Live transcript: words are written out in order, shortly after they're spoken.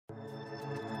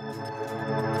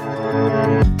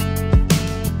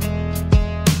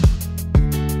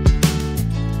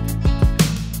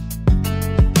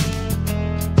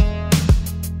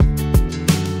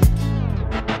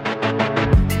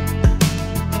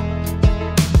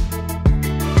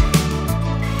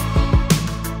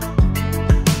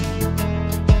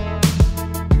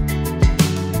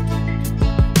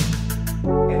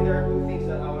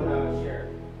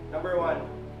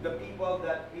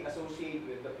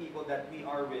people that we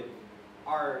are with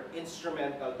are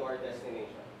instrumental to our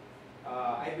destination.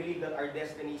 I believe that our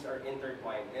destinies are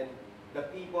intertwined, and the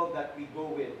people that we go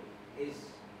with is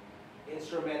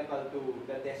instrumental to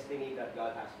the destiny that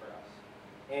God has for us.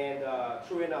 And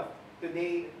true enough,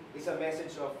 today is a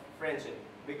message of friendship,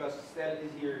 because Stel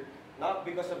is here not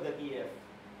because of the TF,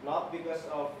 not because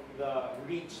of the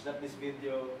reach that this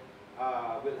video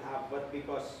will have, but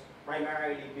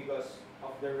primarily because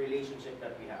of the relationship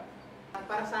that we have.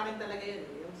 Para sa akin talaga yun,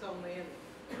 yung song na yun.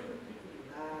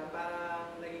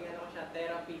 Parang naging ano ko siya,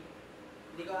 therapy.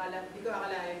 Hindi ko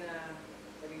akalain na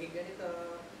magiging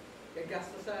ganito,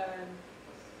 gagastusan,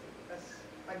 tapos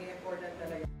pag-i-important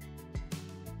talaga.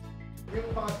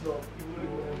 Yung pangatlo, ibuloy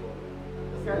mo na ito.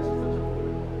 Tapos kaya siya sa siya.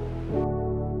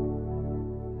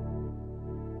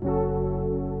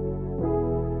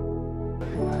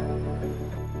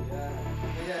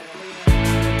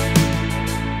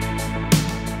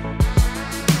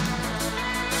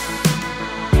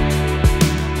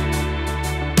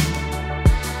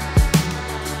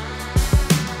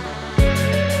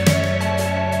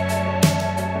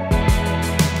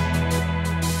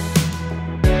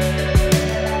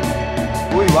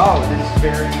 Wow, this is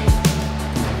very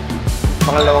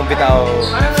pangalawang bitaw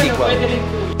sequel.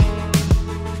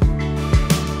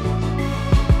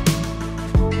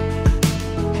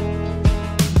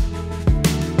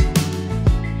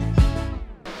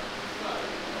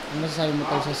 Ano masasabi mo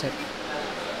tayo sa set?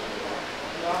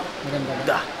 Maganda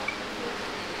ba?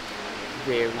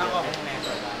 Very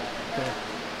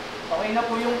okay na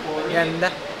po yung call.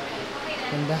 Ganda.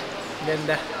 Ganda.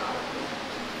 Ganda.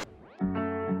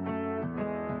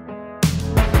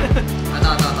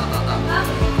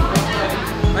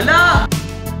 Wala!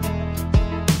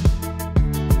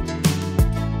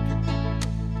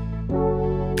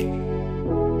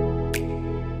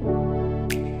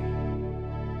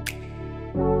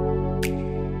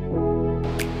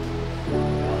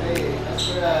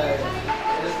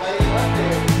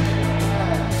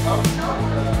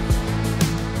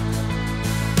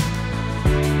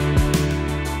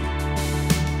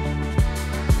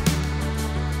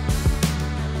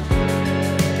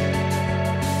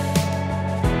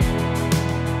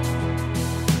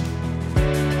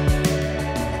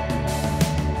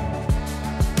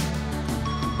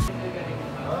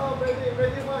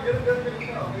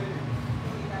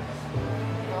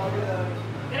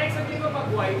 Direct sa ko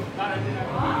pag-wipe, para din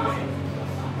ako.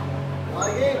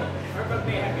 Okay. Or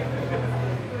pag-behag.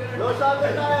 No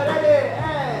shower tayo, ready?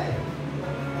 And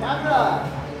camera.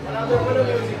 Wala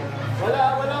music.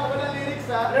 Wala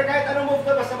lyrics ha. Pero kahit anong move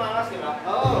to, basta maangas, di ba?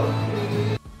 Oo.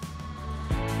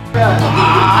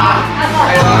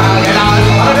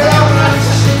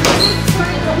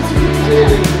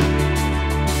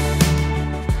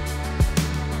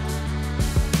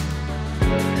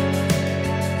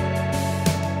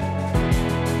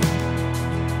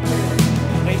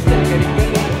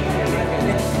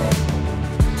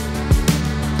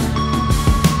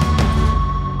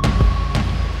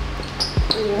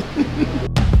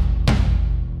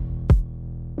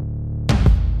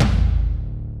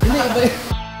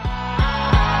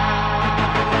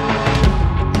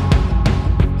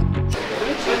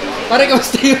 Pare,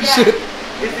 kamusta yung shoot?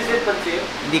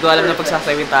 Hindi ko alam na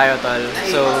pagsasawin tayo, tol.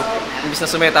 So, imbis na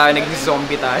sumaya tayo, naging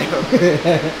zombie tayo.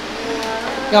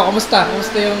 Ikaw, kamusta?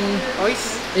 Kamusta yung...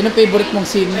 Oys? Yun ang favorite mong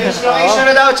scene? Change location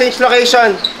na daw, change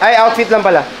location. Ay, outfit lang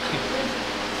pala.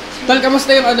 Tol,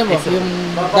 kamusta yung ano mo? Yung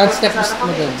dance step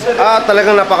mo doon?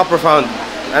 Talagang napaka-profound.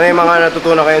 Ano yung mga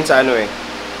natutunan ko yun sa ano eh?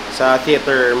 Sa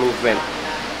theater movement.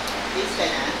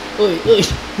 Uy, uy.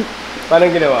 Paano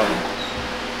ginawa mo?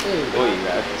 Uy,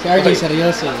 God. si RJ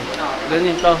seryoso.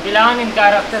 Ganun to. Kailangan in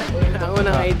character. Ang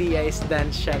unang idea is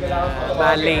dance siya na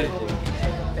ballet.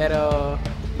 Pero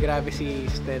grabe si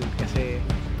Stel kasi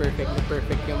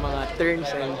perfect yung mga turns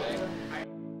and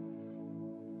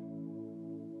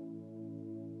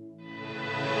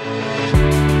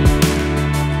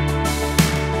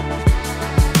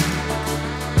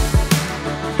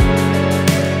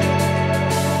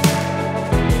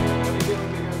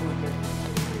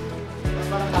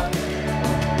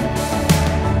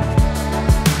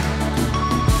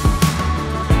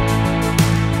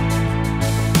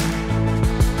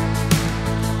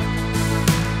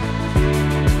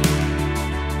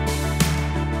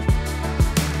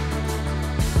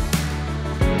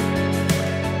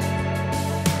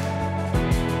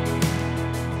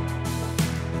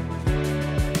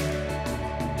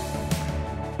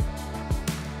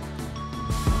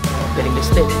galing na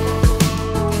Stel.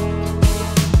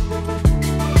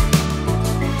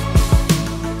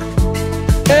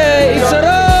 Hey, it's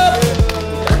sarap!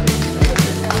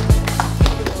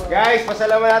 Guys,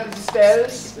 pasalamat natin si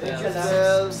Stels. Thank you,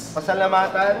 Stels.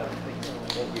 Pasalamatan.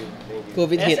 Thank you. Thank you.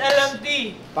 COVID hit. SLMT!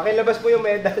 Pakilabas po yung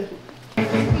medal.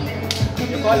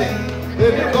 You call it.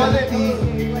 Dude, you call it.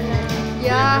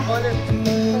 Yeah. Call it.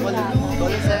 Call it.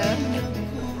 Call it, sir.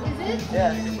 Is it?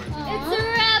 Yeah. It's a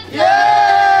wrap! Yay!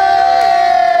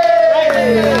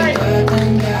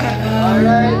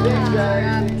 Alright, thanks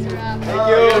guys. Thank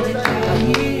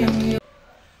you.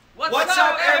 What's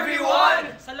up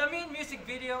everyone? Salamin music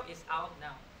video is out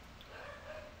now.